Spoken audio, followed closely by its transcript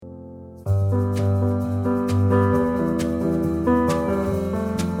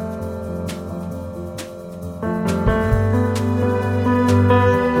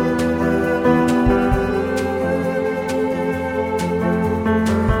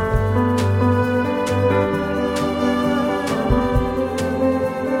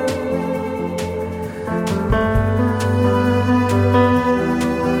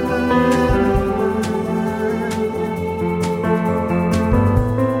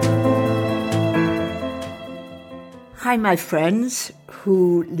Hi, my friends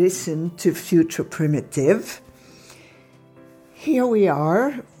who listen to Future Primitive. Here we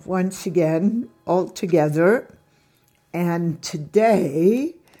are once again all together, and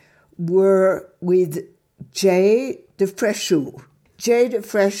today we're with Jay DeFreshu. Jay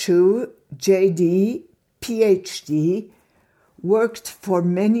DeFreshu, JD, PhD, worked for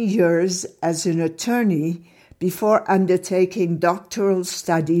many years as an attorney before undertaking doctoral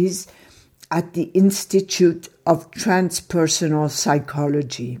studies at the Institute of Transpersonal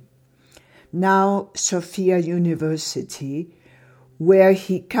Psychology, now Sophia University, where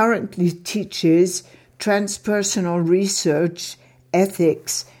he currently teaches transpersonal research,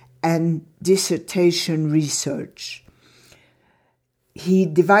 ethics, and dissertation research. He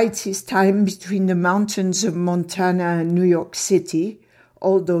divides his time between the mountains of Montana and New York City,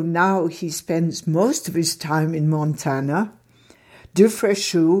 although now he spends most of his time in Montana.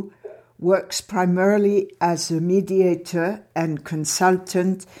 DeFreshu works primarily as a mediator and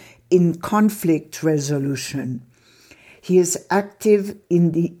consultant in conflict resolution. He is active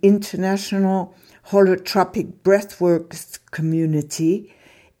in the international holotropic breathwork community,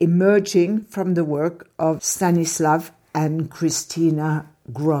 emerging from the work of Stanislav and Christina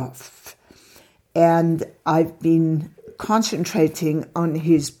Grof. And I've been concentrating on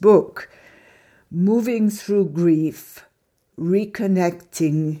his book, Moving Through Grief,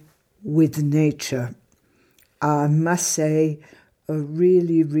 Reconnecting with Nature. I must say, a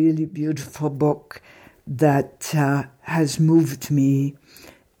really, really beautiful book that has moved me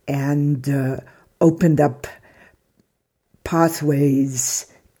and opened up pathways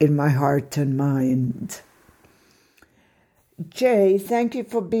in my heart and mind. Jay, thank you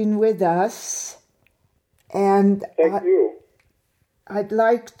for being with us. And thank you. I'd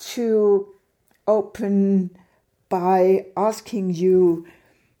like to open by asking you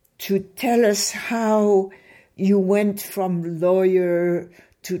to tell us how you went from lawyer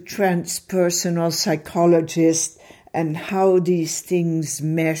to transpersonal psychologist and how these things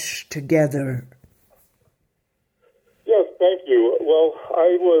mesh together. Yes, thank you. Well,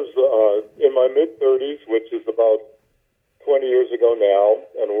 I was in my mid-30s, which is about 20 years ago now,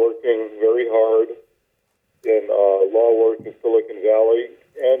 and working very hard in law work in Silicon Valley.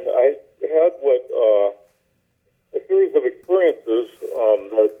 And I had a series of experiences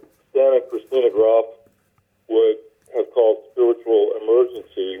that Stan and Christina Grof would have called spiritual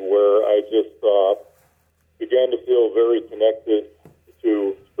emergency, where I just began to feel very connected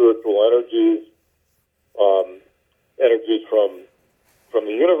to spiritual energies, energies from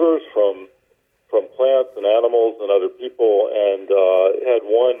the universe, from plants and animals and other people, and had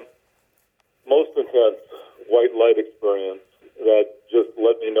one most intense white light experience that just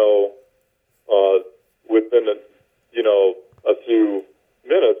let me know within a few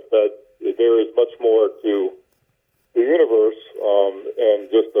minutes that there is much more to the universe and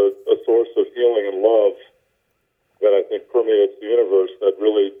just a source of healing and love that I think permeates the universe that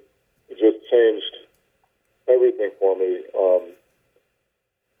really just changed everything for me.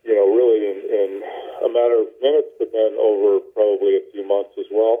 Really in a matter of minutes, but then over probably a few months as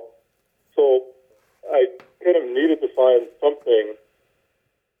well. So I kind of needed to find something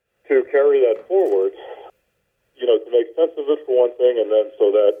to carry that forward, to make sense of it for one thing, and then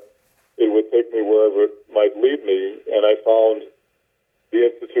so that it would take me wherever it might lead me. And I found the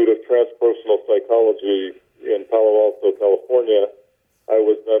Institute of Transpersonal Psychology in Palo Alto, California. I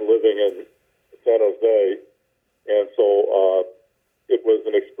was then living in San Jose, and so it was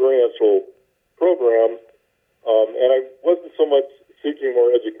an experiential program, and I wasn't so much seeking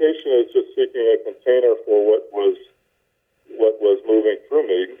more education as just seeking a container for what was moving through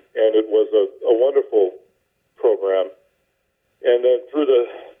me, and it was a wonderful program. And then through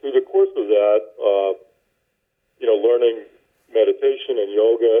the course of that, learning meditation and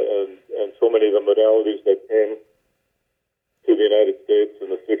yoga and so many of the modalities that came to the United States in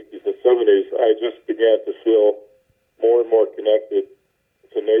the 60s and 70s, I just began to feel more and more connected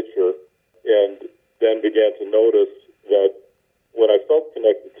to nature, and then began to notice that when I felt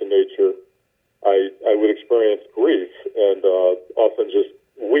connected to nature, I would experience grief and often just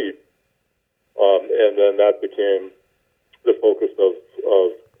weep. And then that became the focus of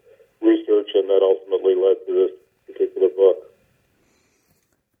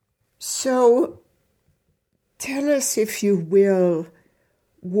So tell us, if you will,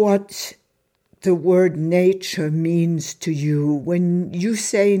 what the word nature means to you. When you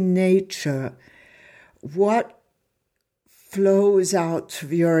say nature, what flows out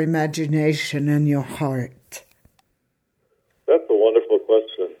of your imagination and your heart? That's a wonderful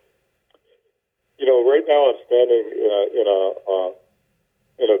question. Right now I'm standing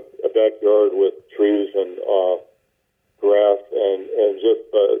in a backyard with trees and grass and just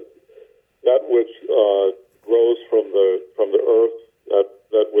that which grows from the earth,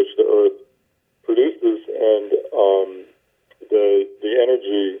 that which the earth produces, and the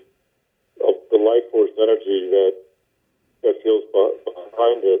energy of the life force energy that feels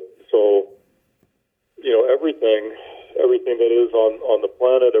behind it. So everything that is on the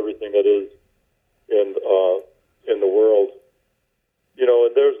planet, everything that is in the world,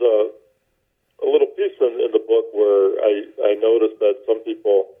 and there's a little piece in the book where I noticed that some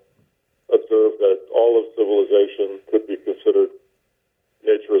people observe that all of civilization could be considered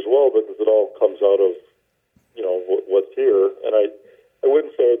nature as well, because it all comes out of what's here. And I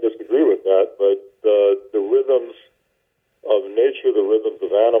wouldn't say I disagree with that, but the rhythms of nature, the rhythms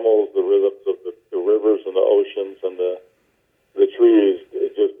of animals, the rhythms of the rivers and the oceans and the trees,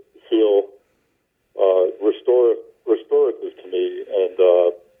 it just feel restorative to me, and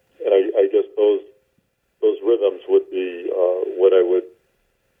I guess those rhythms would be what I would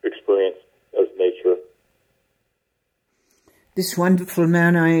experience as nature. This wonderful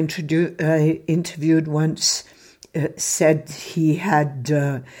man I interviewed once said he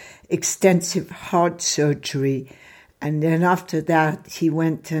had extensive heart surgery, and then after that he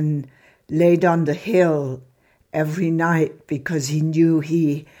went and laid on the hill every night because he knew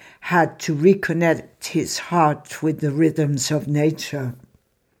he had to reconnect his heart with the rhythms of nature.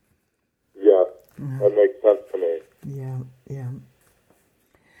 Yeah, that makes sense to me. Yeah.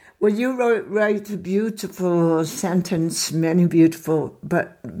 Well, you write a beautiful sentence, many beautiful,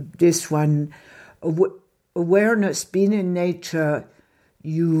 but this one, awareness, being in nature,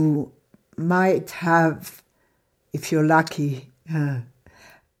 you might have, if you're lucky, an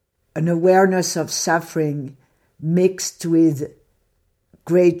awareness of suffering mixed with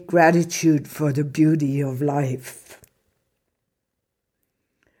great gratitude for the beauty of life.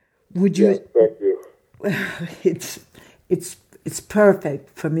 Would you? Yes, thank you. It's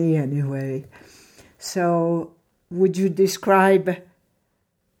perfect for me anyway. So, would you describe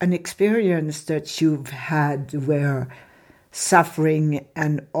an experience that you've had where suffering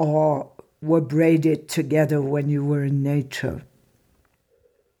and awe were braided together when you were in nature?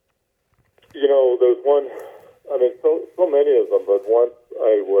 There's one. I mean, so many of them, but once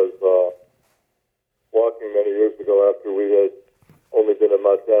I was walking many years ago after we had only been in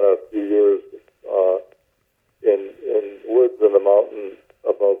Montana a few years, in woods in the mountain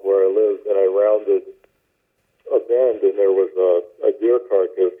above where I lived, and I rounded a bend, and there was a deer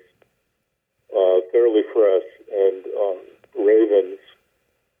carcass, fairly fresh, and ravens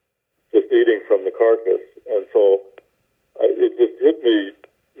just eating from the carcass. And so it just hit me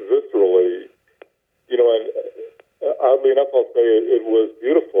viscerally, and oddly enough, I'll say it was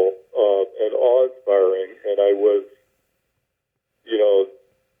beautiful and awe-inspiring, and I was,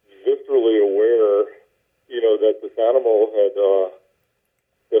 viscerally aware, that this animal had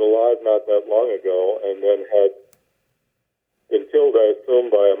been alive not that long ago, and then had been killed, I assume,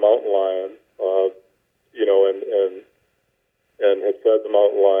 by a mountain lion, and had fed the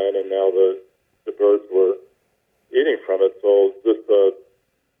mountain lion, and now the birds were eating from it. So just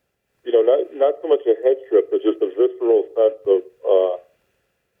not so much a head trip, but just a visceral sense of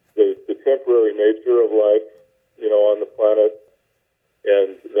the temporary nature of life, on the planet,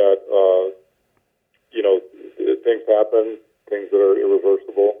 and that things happen, things that are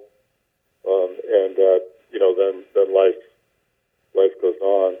irreversible, and that then life goes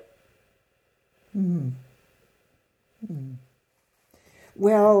on.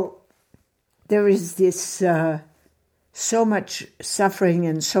 Well, there is this so much suffering,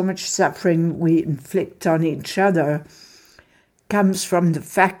 and so much suffering we inflict on each other comes from the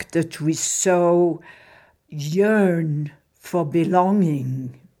fact that we so yearn for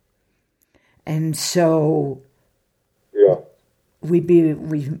belonging. And so we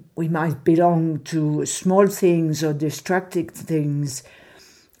might belong to small things or destructive things,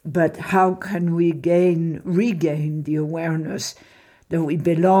 but how can we regain the awareness that we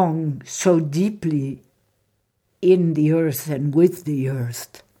belong so deeply in the earth and with the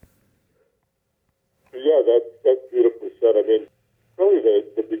earth? Yeah, that's beautifully said. I mean, probably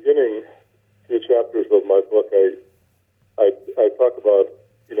the beginning few chapters of my book, I talk about,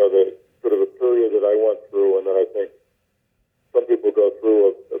 the sort of a period that I went through, and that I think some people go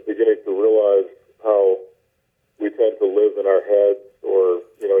through of beginning to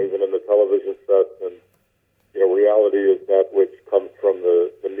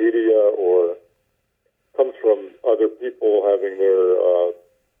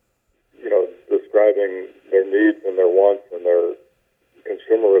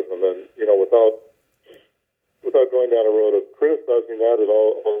without going down a road of criticizing that at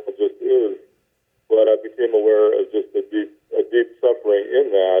all, it just is. But I became aware of just a deep suffering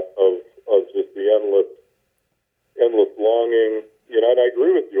in that of just the endless longing. And I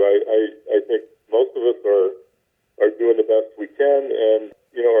agree with you. I think most of us are doing the best we can, and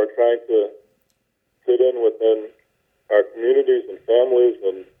are trying to fit in within our communities and families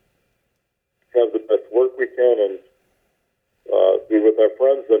and have the best work we can and be with our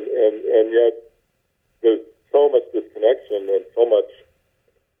friends, and yet there's so much disconnection and so much,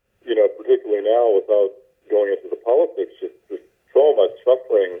 particularly now without going into the politics, just so much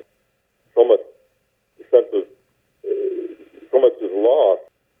suffering, so much sense of, so much is lost.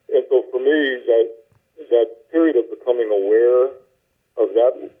 And so for me, that period of becoming aware of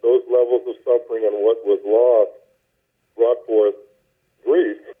those levels of suffering and what was lost brought forth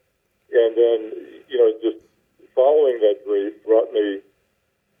grief. And then, just following that grief brought me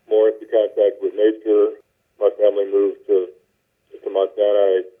more into contact with nature. My family moved to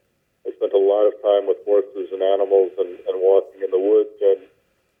Montana. I spent a lot of time with horses and animals and walking in the woods, and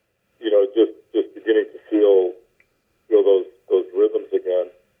just beginning to feel those rhythms again.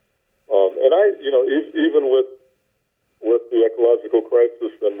 And I, even with the ecological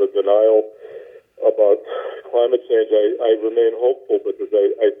crisis and the denial about climate change, I remain hopeful because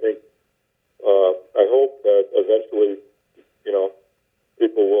I think I hope that eventually,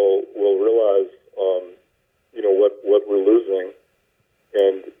 people will realize, what we're losing,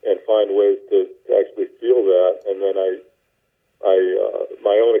 and find ways to actually feel that. And then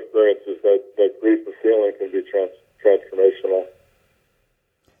my own experience is that grief of feeling can be transformational.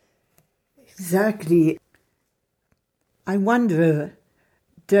 Exactly. I wonder,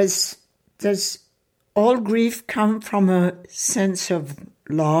 does all grief come from a sense of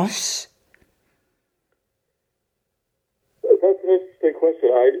loss? That's an interesting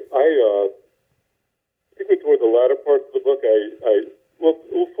question. I think toward the latter parts of the book,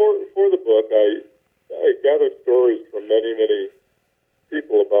 for the book, I gathered stories from many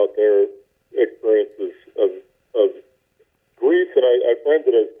people about their experiences of grief, and I framed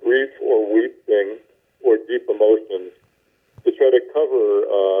it as grief or weeping or deep emotions to try to cover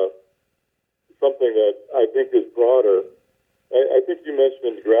something that I think is broader. I think you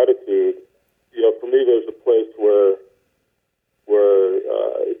mentioned gratitude. For me, there's a place where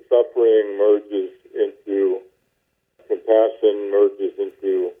suffering merges into compassion, merges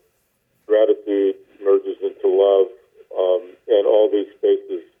into gratitude, merges into love, and all these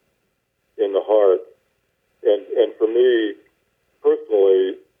spaces in the heart. And for me,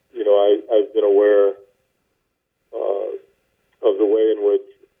 personally, I've been aware of the way in which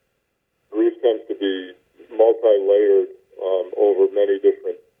grief tends to be multi-layered over many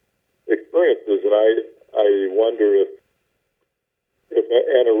different experiences, and I wonder if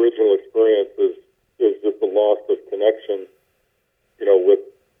an original experience is just the loss of connection,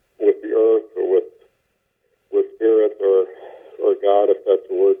 with the earth or with spirit or God, if that's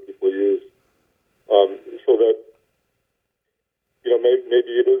the word people use, so that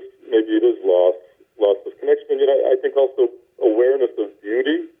maybe it is loss of connection. I think also awareness of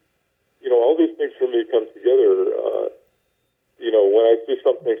beauty. All these things for me come together. When I see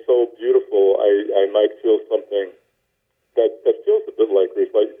something so beautiful, I might feel something that feels a bit like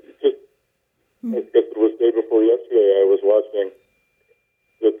grief. I guess it was day before yesterday, I was watching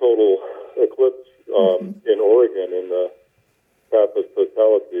the total eclipse in Oregon in the path of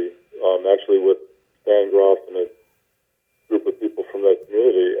totality, actually with Stan Groff and a group of people from that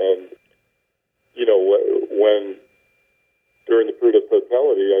community. And, when during the period of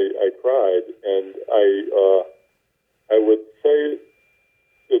totality, I cried, and I would say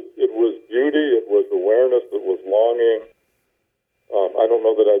it was beauty, it was awareness, it was longing. I don't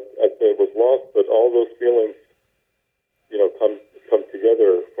know that I'd say it was lost, but all those feelings, come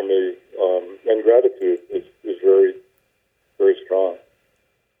together for me. And gratitude is very, very strong.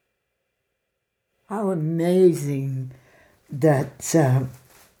 How amazing that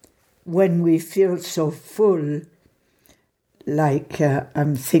when we feel so full, like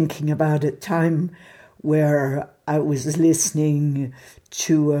I'm thinking about a time where I was listening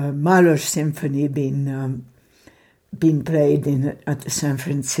to a Mahler symphony being played at the San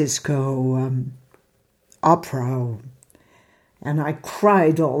Francisco Opera, and I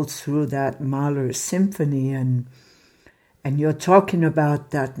cried all through that Mahler symphony, and you're talking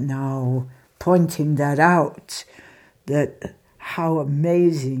about that now, pointing that out, that how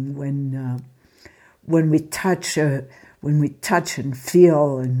amazing when we touch and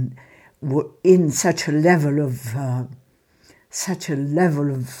feel, and we're in such a level of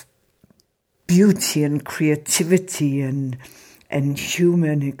beauty and creativity and and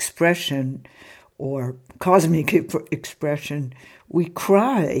human expression or cosmic expression, we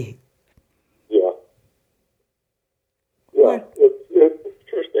cry. Yeah. Yeah, it's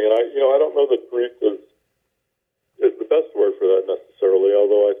interesting. And I don't know that grief is the best word for that necessarily,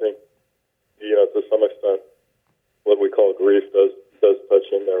 although I think, to some extent, what we call grief does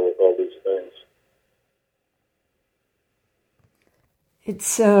touch in there with all these things.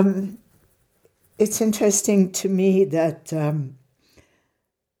 It's interesting to me that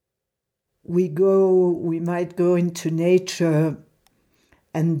we might go into nature,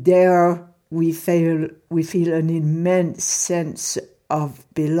 and there we feel an immense sense of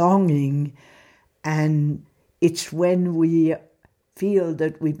belonging, and it's when we feel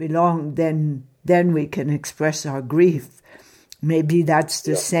that we belong, then we can express our grief. Maybe that's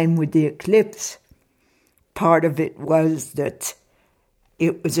the same with the eclipse. Part of it was that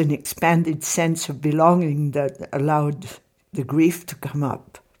it was an expanded sense of belonging that allowed the grief to come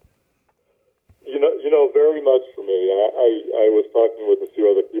up. Very much for me. I was talking with a few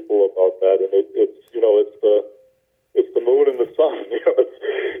other people about that, and it's the moon and the sun.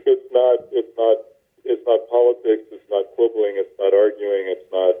 It's not politics. It's not quibbling. It's not arguing.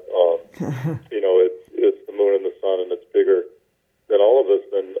 It's not it's the moon and the sun, and it's bigger than all of us.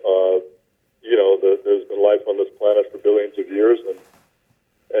 And there's been life on this planet for billions of years,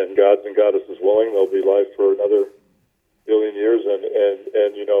 and gods and goddesses willing, there'll be life for another billion years, and it's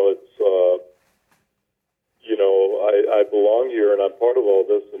I belong here and I'm part of all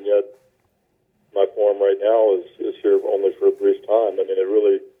this, and yet my form right now is here only for a brief time. I mean, it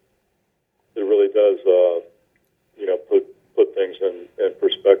really does put things in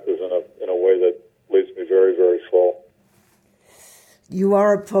perspective in a way that leaves me very, very full. You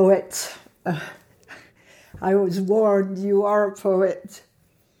are a poet. I was warned. You are a poet.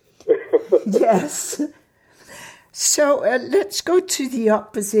 Yes. So let's go to the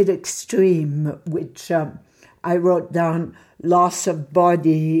opposite extreme, which I wrote down: loss of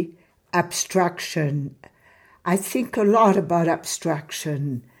body, abstraction. I think a lot about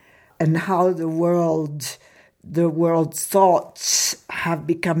abstraction and how the world's thoughts have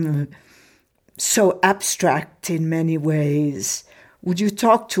become so abstract in many ways. Would you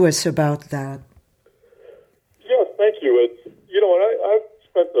talk to us about that? Yes, thank you. I've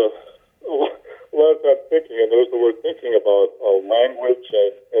spent a lot of time thinking, and there's the word thinking, about language,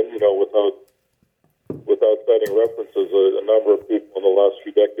 and without citing references, a number of people in the last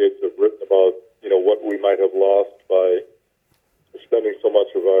few decades have written about what we might have lost by spending so much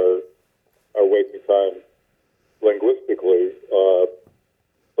of our waking time linguistically.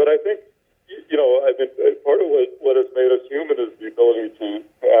 But I think part of what has made us human is the ability to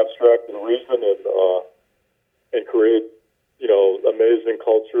abstract and reason and create amazing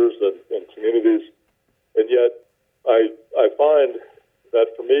cultures and communities. And yet I find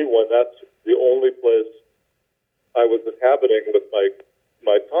that for me, when that's the only place I was inhabiting with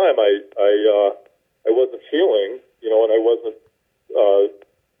my time, I wasn't feeling, and I wasn't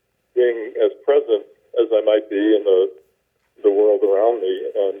being as present as I might be in the world around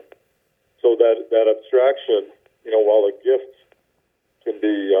me. And so that abstraction, while a gift, can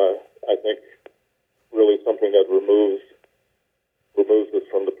be, I think, really something that removes us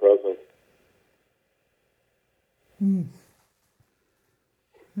from the present. Mm-hmm.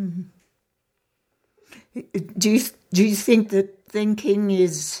 Do you think that thinking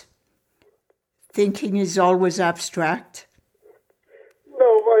is always abstract? No,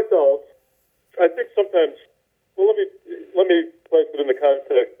 I don't. I think sometimes. Well, let me place it in the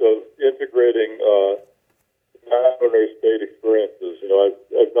context of integrating non-ordinary state experiences.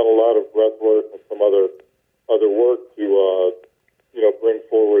 I've done a lot of breath work and some other work to bring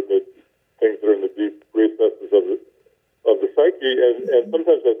forward the things that are in the deep recesses of the psyche, and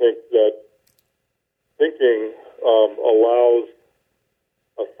sometimes I think that thinking allows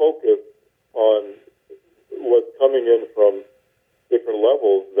a focus on what's coming in from different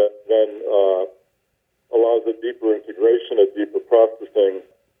levels that then allows a deeper integration, a deeper processing,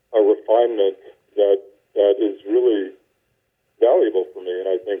 a refinement that is really valuable for me. And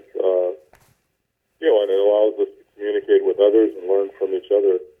I think, and it allows us to communicate with others and learn from each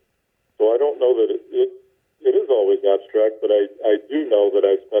other. So I don't know that it is always abstract, but I do know that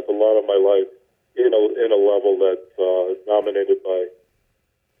I spent a lot of my life in a level that's dominated by,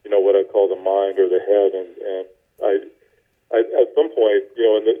 what I call the mind or the head. And I at some point,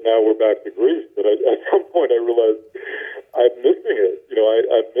 and now we're back to grief, but at some point I realized I'm missing it.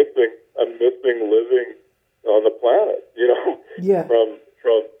 I'm missing living on the planet, Yeah. from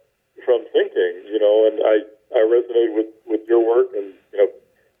thinking, and I resonate with your work and,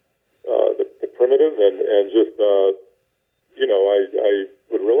 the primitive and just,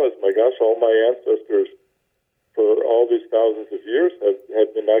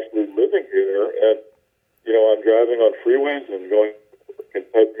 on freeways and going and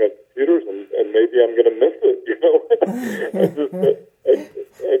typing on computers, and maybe I'm going to miss it.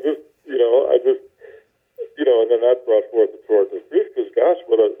 And then that brought forth the Torah of grief, because gosh,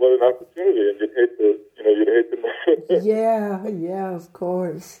 what an opportunity, and you'd hate to miss it. Yeah, of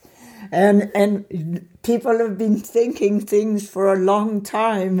course. And people have been thinking things for a long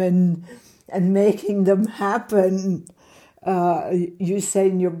time and making them happen. You say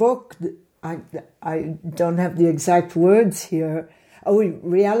in your book, I don't have the exact words here.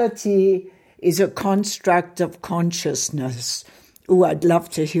 Reality is a construct of consciousness. I'd love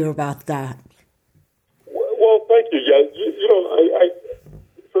to hear about that. Well, thank you. Yeah,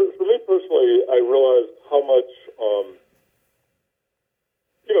 for me personally, I realized how much,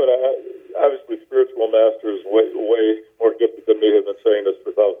 obviously spiritual masters way more gifted than me have been saying this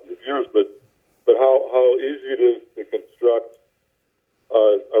for thousands of years, but how easy it is to construct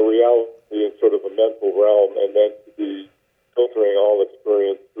a reality in sort of a mental realm, and then to be filtering all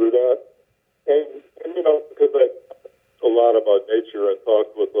experience through that. And because I a lot about nature and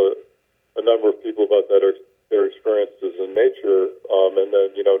talked with a number of people about their experiences in nature, and then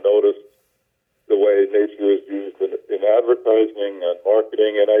noticed the way nature is used in advertising and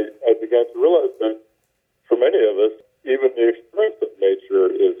marketing, and I began to realize that for many of us, even the experience of nature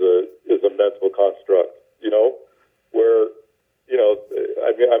is a mental construct. Where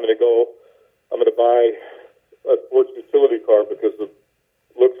I'm going to buy a sports utility car because it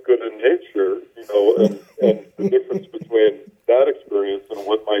looks good in nature, and the difference between that experience and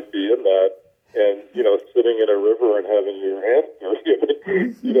what might be in that, and sitting in a river and having your hands dirty,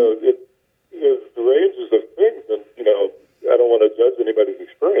 it's the ranges of things, and I don't want to judge anybody's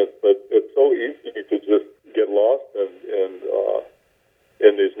experience, but it's so easy to just get lost in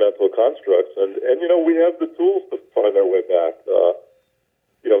these mental constructs, and we have the tools to find our way back.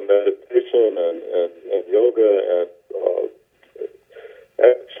 Meditation and yoga and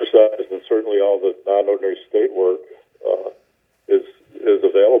exercise, and certainly all the non-ordinary state work is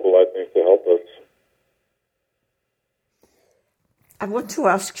available, I think, to help us. I want to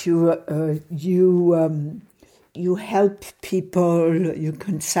ask you, you help people, you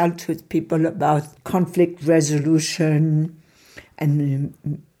consult with people about conflict resolution and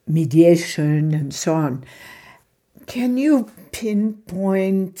mediation and so on. Can you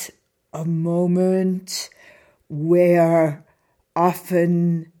pinpoint a moment where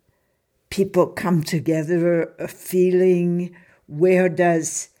often people come together, a feeling, where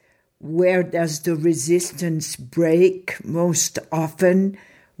does the resistance break most often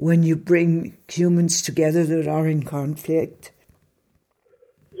when you bring humans together that are in conflict?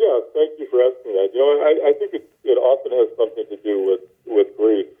 Yeah, thank you for asking that. I think it often has something to do with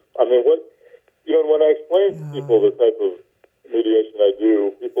grief. I mean, when I explain to people the type of mediation I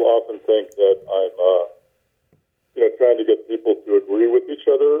do, people often think that I'm, trying to get people to agree with each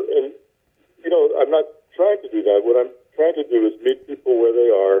other. And, I'm not trying to do that. What I'm trying to do is meet people where they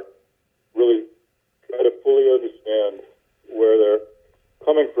are, really try to fully understand where they're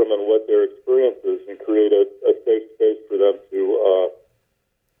coming from and what their experience is, and create a safe space for them to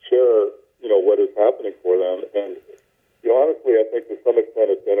share, what is happening for them. And, honestly, I think to some extent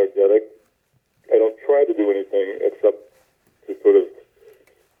it's energetic. I don't try to do anything except to sort of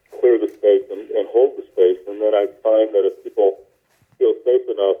clear the space and hold the space. And then I find that if people feel safe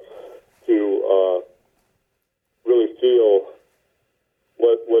enough to really feel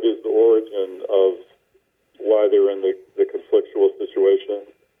what is the origin of why they're in the conflictual situation,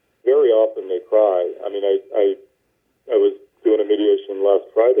 very often they cry. I mean, I was doing a mediation last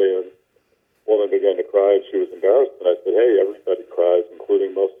Friday, and a woman began to cry, and she was embarrassed. And I said, hey, everybody cries,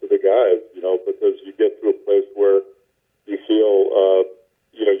 including most of the guys, because you get to a place where you feel,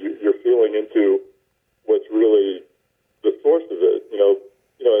 you're feeling into what's really the source of it,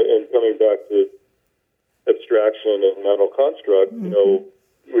 and coming back to abstraction and mental construct,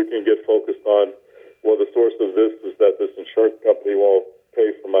 we can get focused on, well, the source of this is that this insurance company won't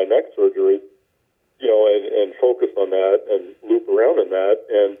pay for my neck surgery, and focus on that and loop around in that.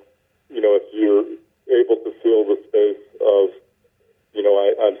 And, if you're able to feel the space of,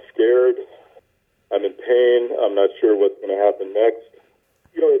 I'm scared, I'm in pain, I'm not sure what's going to happen next.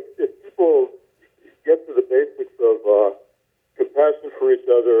 If people get to the basics of compassion for each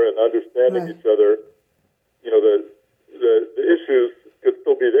other and understanding each other, the issues could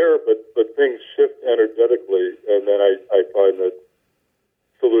still be there, but things shift energetically, and then I find that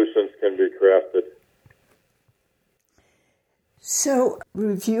solutions can be crafted. So,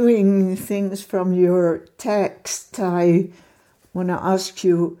 reviewing things from your text, I want to ask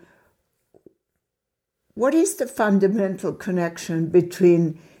you, what is the fundamental connection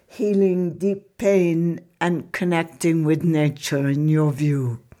between healing deep pain and connecting with nature, in your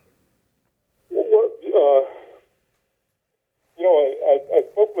view? I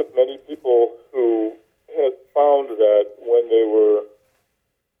spoke with many people who had found that when they were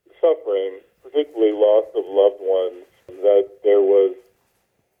suffering, particularly loss of loved ones, that there was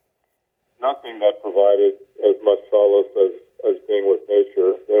nothing that provided as much solace as being with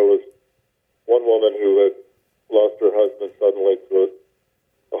nature. There was one woman who had lost her husband suddenly to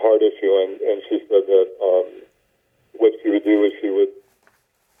a heart issue, and she said that what she would do is she would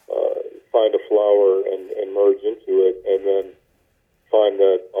find a flower and merge into it, and then find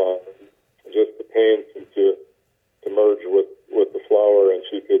that just the pain seemed to merge with the flower, and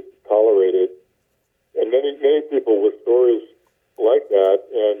she could tolerate it. And many people with stories like that,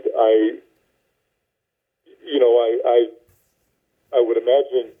 and I would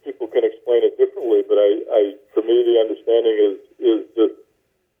imagine people can explain it differently, but for me, the understanding is just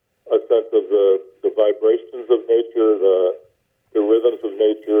a sense of the vibrations of nature, the rhythms of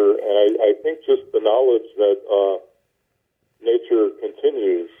nature, and I think just the knowledge that nature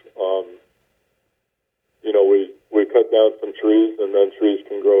continues. We cut down some trees, and then trees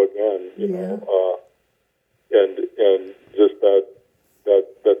can grow again. You know, and just that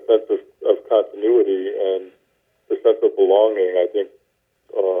sense of continuity and the sense of belonging. I think,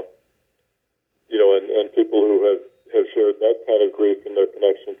 and people who have shared that kind of grief in their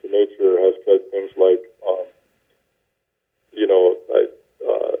connection to nature have said things like,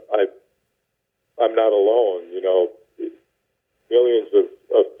 I'm not alone. Millions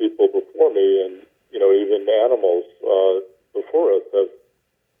of people before me, and even animals before us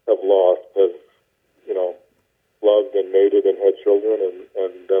have lost, have loved and mated and had children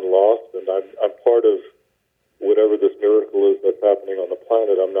and then lost. And I'm part of whatever this miracle is that's happening on the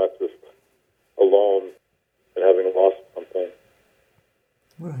planet. I'm not just alone and having lost something.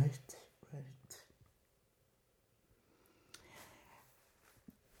 Right.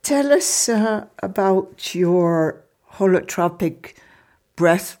 Tell us about your holotropic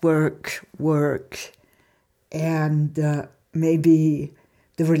breathwork work and maybe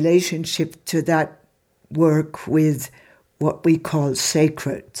the relationship to that work with what we call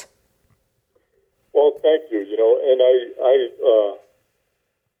sacred. Well, thank you. And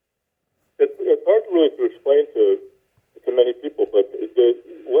it's hard really to explain to many people, but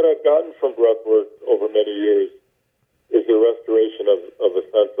what I've gotten from breathwork over many years is the restoration of a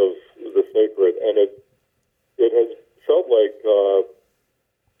sense of the sacred, and it has felt like a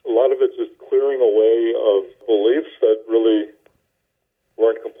lot of it's just clearing away of beliefs that really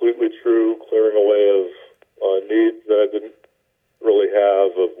weren't completely true, clearing away of needs that I didn't really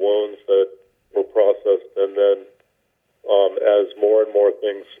have, of wounds that were processed, and then as more and more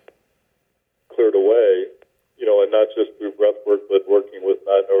things cleared away, and not just through breath work, but working with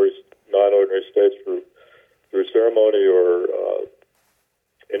non-ordinary states through ceremony or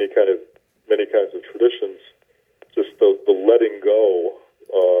many kinds of traditions, just the letting go,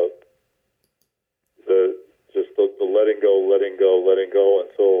 the letting go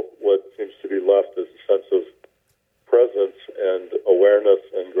until what seems to be left is a sense of presence and awareness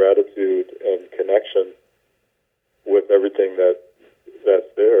and gratitude and connection with everything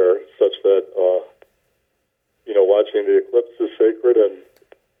that's there, such that watching the eclipse is sacred. And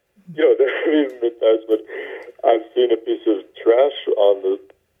there have even been times when I've seen a piece of trash on the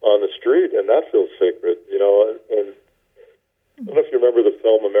street, and that feels sacred. And I don't know if you remember the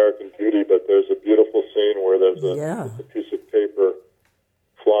film American Beauty, but there's a beautiful scene where there's a piece of paper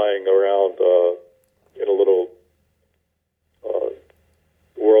flying around in a little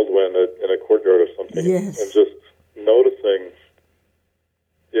whirlwind in a courtyard or something. Yes. And just noticing,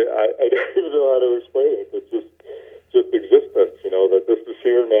 I don't even know how to explain it. It's just existence, that this is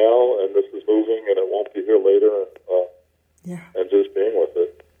here now, and this is moving, and it won't be here later, and just being with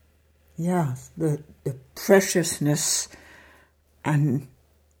it. Yeah, the preciousness and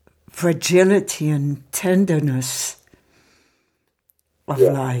fragility and tenderness of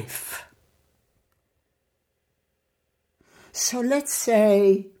life. So let's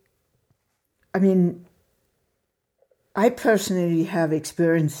say, I personally have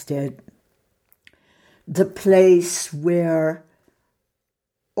experienced it, the place where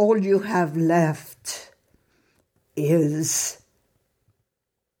all you have left is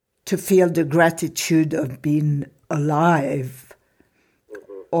to feel the gratitude of being alive,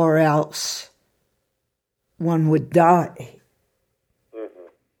 or else one would die.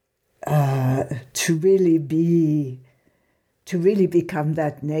 To really become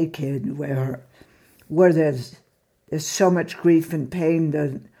that naked, where there's so much grief and pain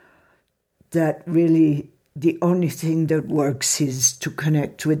that really the only thing that works is to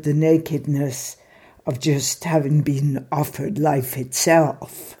connect with the nakedness of just having been offered life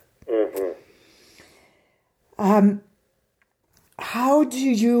itself. Mm-hmm. How do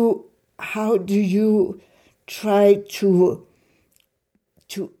you try to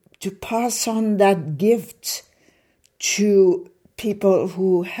pass on that gift to people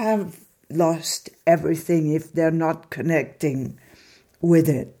who have lost everything if they're not connecting with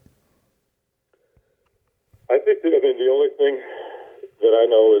it? I think that, the only thing that I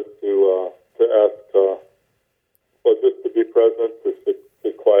know is to ask, just to be present, to sit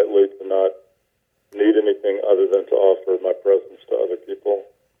quietly, to not need anything other than to offer my presence to other people,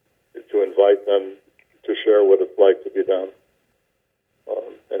 to invite them to share what it's like to be them,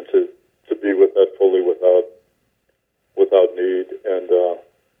 and to be with that fully without need, and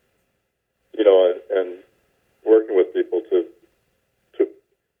and working with people to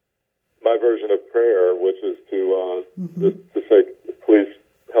my version of prayer, which is to say, please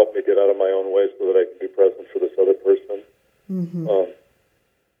help me get out of my own way so that I can be present for this other person. Mm-hmm.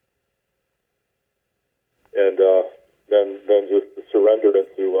 And then just to surrender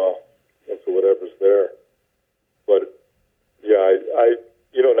into whatever's there. But yeah, I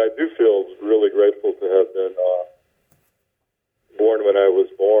and I do feel really grateful to have been born when I was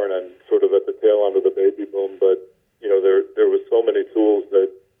born, and sort of at the tail end of the baby boom. But there was so many tools that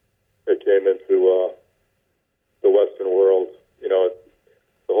came into the Western world.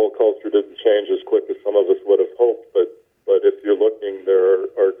 The whole culture didn't change as quick as some of us would have hoped, but if you're looking, there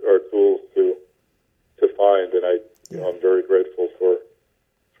are tools to find, and I'm very grateful for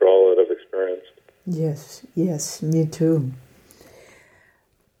all that I've experienced. Yes, me too.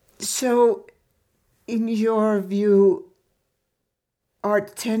 So, in your view, are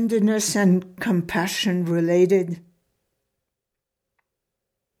tenderness and compassion related?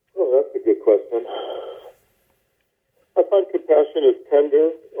 Oh, that's a good question. I find compassion is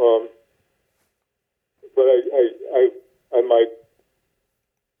tender, but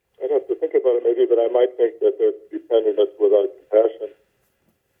I'd have to think about it maybe, but I might think that there could be tenderness without compassion.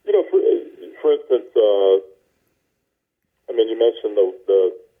 For instance, you mentioned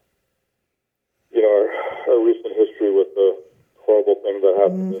our recent history with the horrible thing that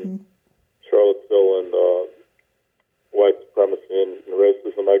happened in Charlottesville and white supremacy and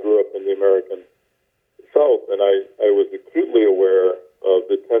racism. I grew up in the American South, and I was acutely aware of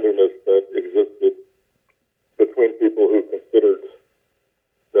the tenderness that existed between people who considered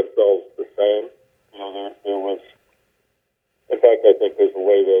themselves the same. There was, in fact, I think there's a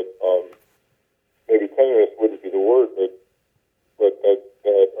way that maybe tenderness wouldn't be the word, but that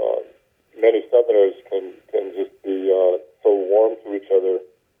many Southerners can just be so warm to each other,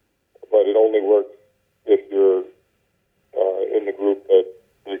 but it only works if you're in the group that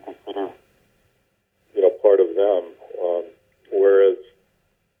they consider part of them. Whereas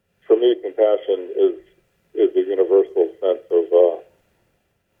for me, compassion is a universal sense of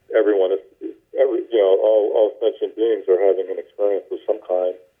everyone is all sentient beings are having an experience of some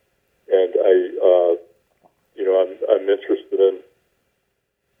kind, and I'm interested in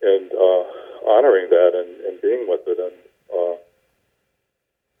honoring that and being with it, and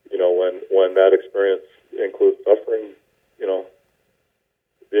when that experience includes suffering,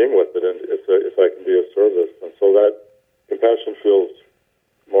 being with it, and if I can be of service, and so that compassion feels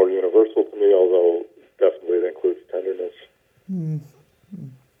more universal to me, although definitely it includes tenderness. Mm-hmm.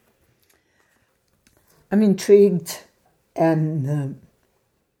 I'm intrigued and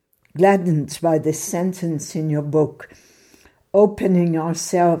gladdened by this sentence in your book: opening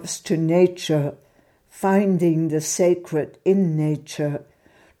ourselves to nature, finding the sacred in nature,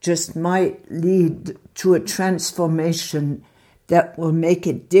 just might lead to a transformation that will make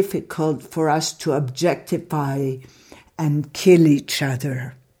it difficult for us to objectify and kill each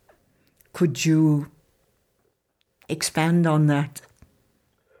other. Could you expand on that?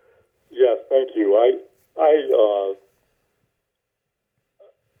 Yes, thank you.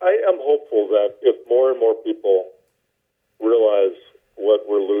 I am hopeful that if more and more people realize what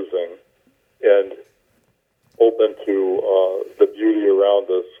we're losing and open to the beauty around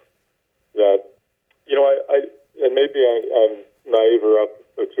us, that and maybe I'm naive or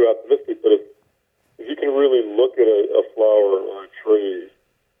too optimistic, but if you can really look at a flower or a tree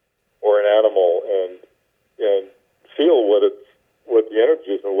or an animal and feel what the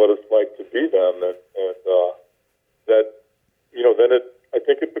energy is and what it's like to be them, and that then I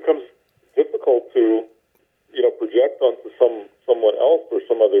think it becomes difficult to project onto someone else or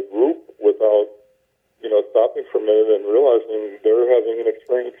some other group without stopping for a minute and realizing they're having an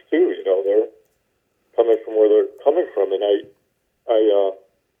experience too. They're coming from where they're coming from, and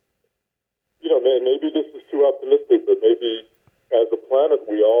maybe this is too optimistic, but maybe as a planet,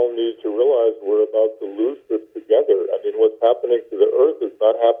 we all need to realize we're about to lose this together. I mean, what's happening to the Earth is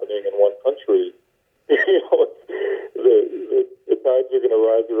not happening in one country. The tides are going to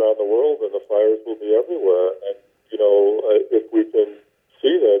rise around the world, and the fires will be everywhere. And if we can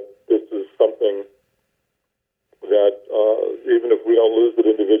see that this is something that even if we don't lose it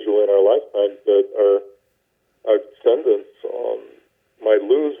individually in our lifetimes, that our descendants might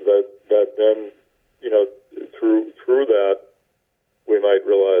lose that then through that we might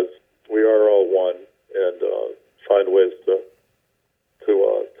realize we are all one and find ways to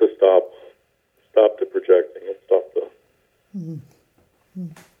stop the projecting and stop the.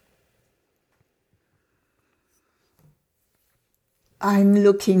 Mm-hmm. I'm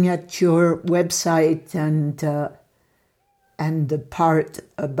looking at your website and the part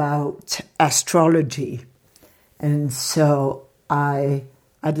about astrology, and so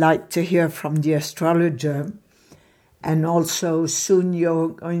I'd like to hear from the astrologer. And also soon you're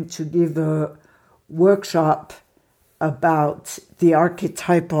going to give a workshop about the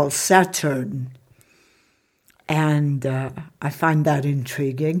archetypal Saturn. And I find that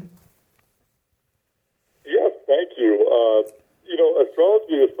intriguing. Yes, thank you.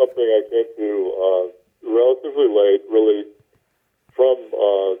 Astrology is something I came to relatively late, really, from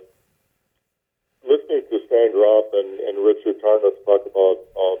listening to Stan Groff and Richard Tarnas talk about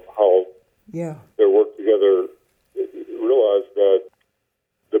how their work together realized that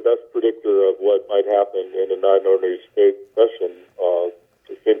the best predictor of what might happen in a non-ordinary space session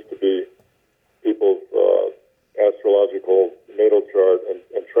seems to be people's astrological natal chart and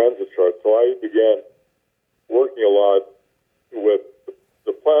transit chart. So I began working a lot with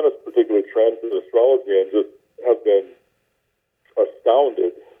the planets, particularly transit astrology, and just have been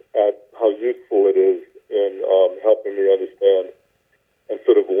astounded at how useful it is in helping me understand and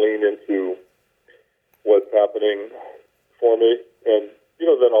sort of lean into what's happening for me, and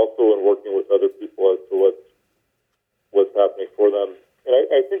then also in working with other people as to what's happening for them. And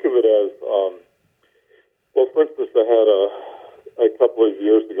I think of it as, for instance, I had a couple of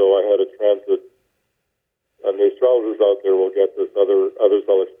years ago, I had a transit, and the astrologers out there will get this. Others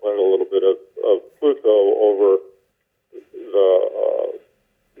I'll explain a little bit of Pluto over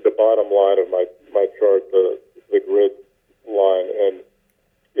the bottom line of my chart, the grid line, and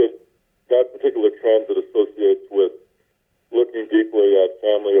that particular transit associates with looking deeply at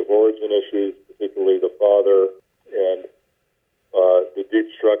family of origin issues, particularly the father and the deep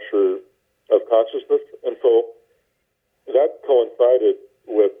structure of consciousness. And so that coincided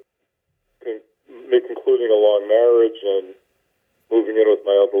with me concluding a long marriage and moving in with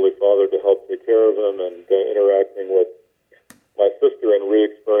my elderly father to help take care of him, and interacting with my sister and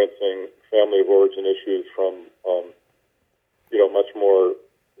re-experiencing family of origin issues from much more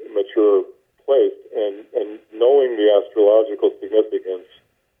mature place, and knowing the astrological significance,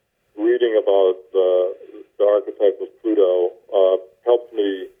 reading about the archetype of Pluto helped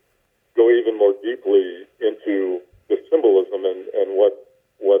me go even more deeply into the symbolism and what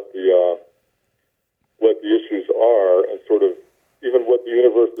the issues are, and sort of even what the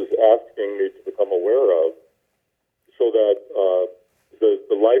universe is asking me to become aware of, so that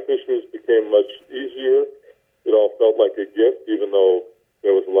the life issues became much easier. It all felt like a gift, even though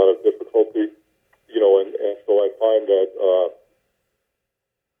there was a lot of difficulty, and so I find that,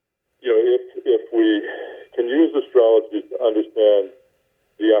 if we can use astrology to understand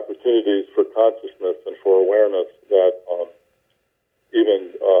the opportunities for consciousness and for awareness, that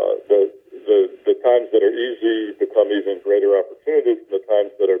even the times that are easy become even greater opportunities, and the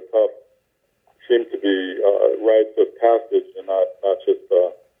times that are tough seem to be rites of passage and not just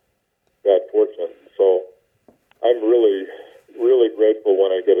bad fortune. So I'm really, really grateful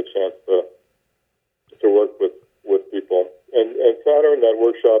when I get a chance to work with people. And Saturn, that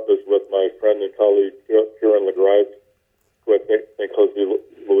workshop is with my friend and colleague, Kieran LeGreis, who I think Jose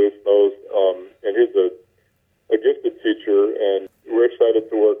Luis knows. And he's a gifted teacher, and we're excited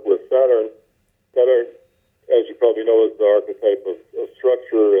to work with Saturn. Saturn, as you probably know, is the archetype of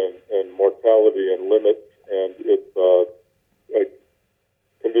structure and mortality and limits, and it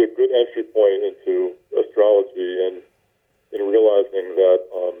can be a good entry point into astrology, and in realizing that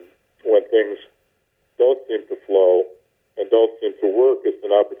when things don't seem to flow and don't seem to work, it's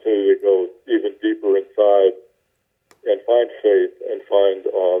an opportunity to go even deeper inside and find faith and find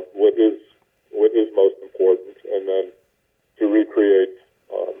what is most important, and then to recreate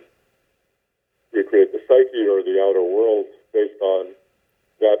the psyche or the outer world based on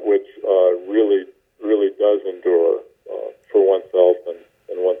that which really, really does endure for oneself and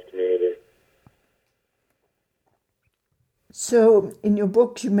one's community. So in your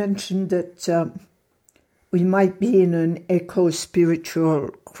book, you mentioned that we might be in an eco-spiritual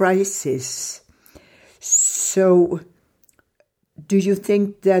crisis. So do you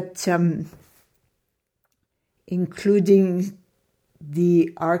think that including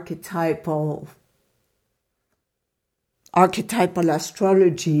the archetypal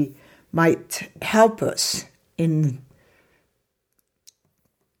astrology might help us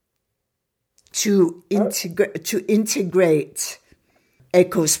to integrate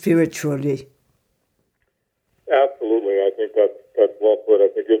eco-spiritually? Absolutely, I think that's well put. I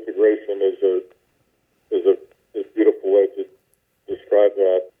think integration is a beautiful way to describe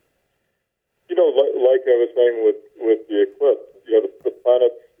that. You know, like I was saying with the eclipse, you know, the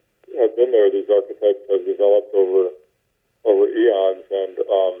planets have been there. These archetypes have developed over eons, and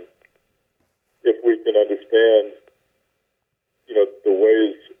if we can understand, you know,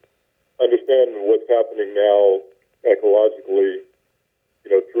 understand what's happening now ecologically, you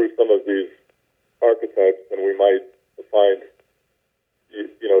know, through some of these archetypes, then we might find,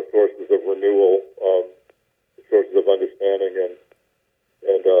 you know, sources of renewal, sources of understanding, and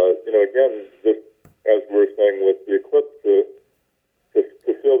you know, again, just as we were saying with the eclipse, to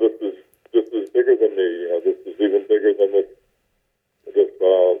feel this is bigger than me. You know, this is even bigger than this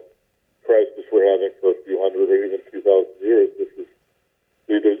crisis we're having for a few hundred or even 2,000 years.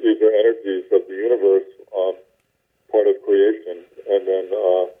 These are energies of the universe, part of creation, and then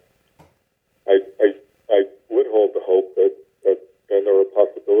I would hold the hope that then there are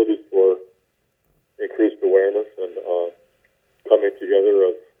possibilities for increased awareness and coming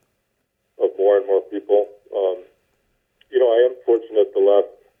together of more and more people. You know, I am fortunate the last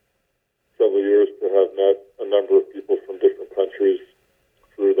several years to have met a number of people from different countries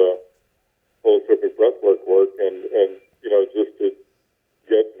through the holotropic breathwork work, and you know, just to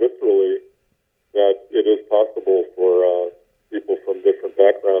get viscerally that it is possible for people from different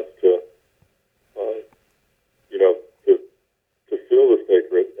backgrounds to you know, to feel the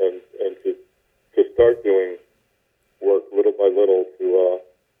sacred and to start doing work little by little to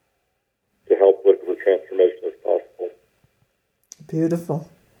help with the transformation as possible. Beautiful,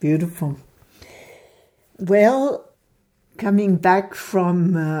 beautiful. Well, coming back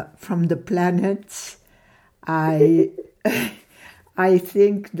from the planets, I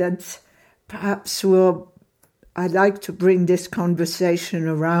think that perhaps I'd like to bring this conversation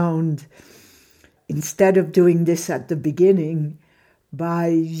around, instead of doing this at the beginning, by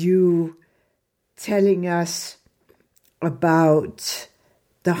you telling us about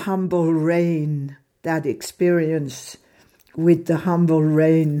the humble rain, that experience with the humble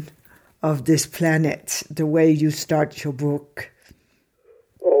rain of this planet, the way you start your book.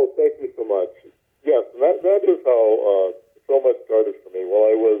 Oh, thank you so much. Yes, that is how so much started for me. Well,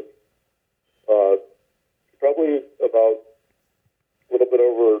 I was probably about a little bit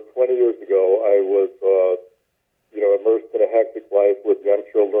over 20 years ago. I was, you know, immersed in a hectic life with young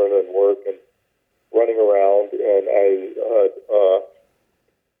children and work and running around, and I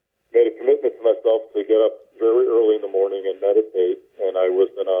made a commitment to myself to get up very early in the morning and meditate. And I was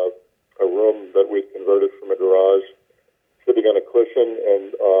in a room that we'd converted from a garage, sitting on a cushion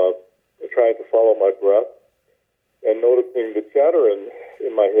and trying to follow my breath and noticing the chatter in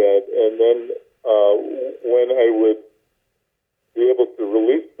my head. And then when I would be able to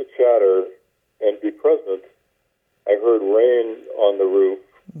release the chatter and be present, I heard rain on the roof,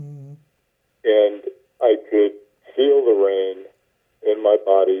 and I could feel the rain in my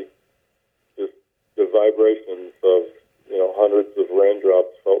body. Just the vibrations of, you know, hundreds of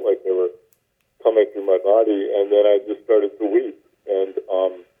raindrops felt like they were coming through my body, and then I just started to weep. And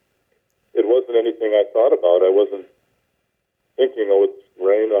it wasn't anything I thought about. I wasn't thinking, oh, it's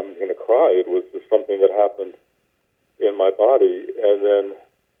rain, I'm going to cry. It was just something that happened in my body. And then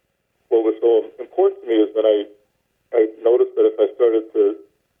what was so important to me is that I noticed that if I started to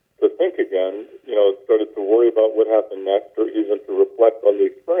think again, you know, started to worry about what happened next, or even to reflect on the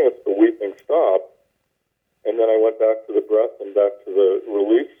experience, the weeping stopped. And then I went back to the breath and back to the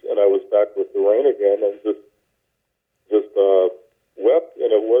release, and I was back with the rain again, and just wept.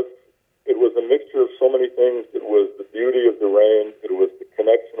 And it was a mixture of so many things. It was the beauty of the rain. It was the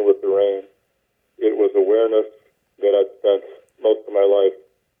connection with the rain. It was awareness that I'd spent most of my life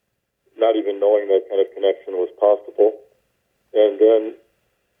not even knowing that kind of connection was possible. And then,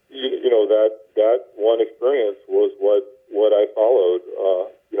 you know, that one experience was what I followed,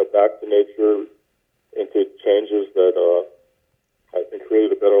 you know, back to nature, into changes that I think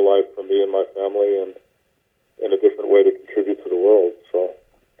created a better life for me and my family, and in a different way to contribute to the world. So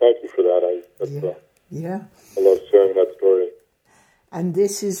thank you for that. I love sharing that story. And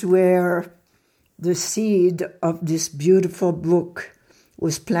this is where the seed of this beautiful book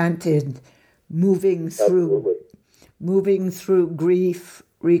was planted, moving through grief,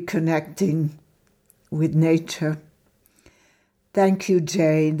 reconnecting with nature. Thank you,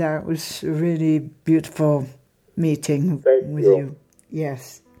 Jay. That was a really beautiful meeting with you.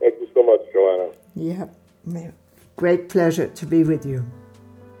 Yes. Thank you so much, Joanna. Yeah. Great pleasure to be with you.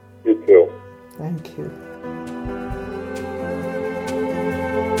 You too. Thank you.